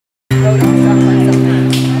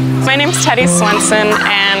My name's Teddy Swenson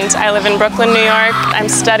and I live in Brooklyn, New York. I'm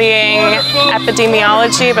studying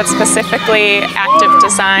epidemiology, but specifically active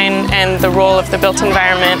design and the role of the built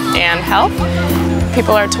environment and health.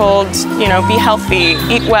 People are told, be healthy,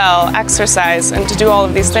 eat well, exercise, and to do all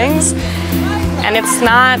of these things. And it's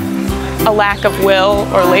not a lack of will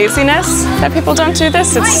or laziness that people don't do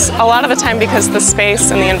this. It's a lot of the time because the space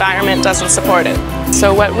and the environment doesn't support it.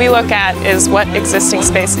 So what we look at is what existing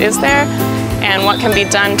space is there and what can be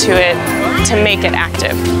done to it to make it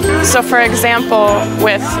active. So for example,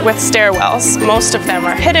 with stairwells, most of them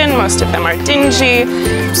are hidden, most of them are dingy.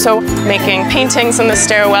 So making paintings in the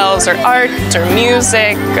stairwells or art or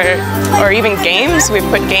music or even games. We've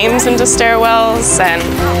put games into stairwells and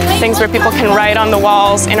things where people can write on the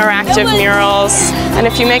walls, interactive murals. And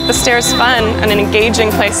if you make the stairs fun and an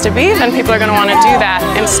engaging place to be, then people are going to want to do that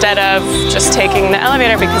instead of just taking the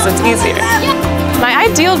elevator because it's easier. My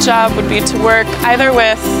ideal job would be to work either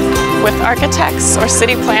with architects or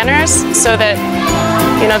city planners so that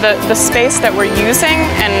the space that we're using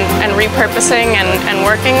and repurposing and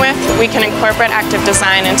working with, we can incorporate active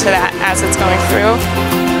design into that as it's going through.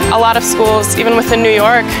 A lot of schools, even within New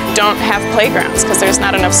York, don't have playgrounds because there's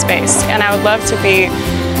not enough space. And I would love to be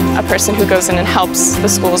a person who goes in and helps the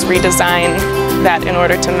schools redesign that in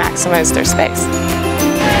order to maximize their space.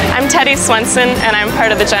 I'm Teddy Swenson, and I'm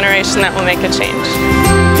part of the generation that will make a change.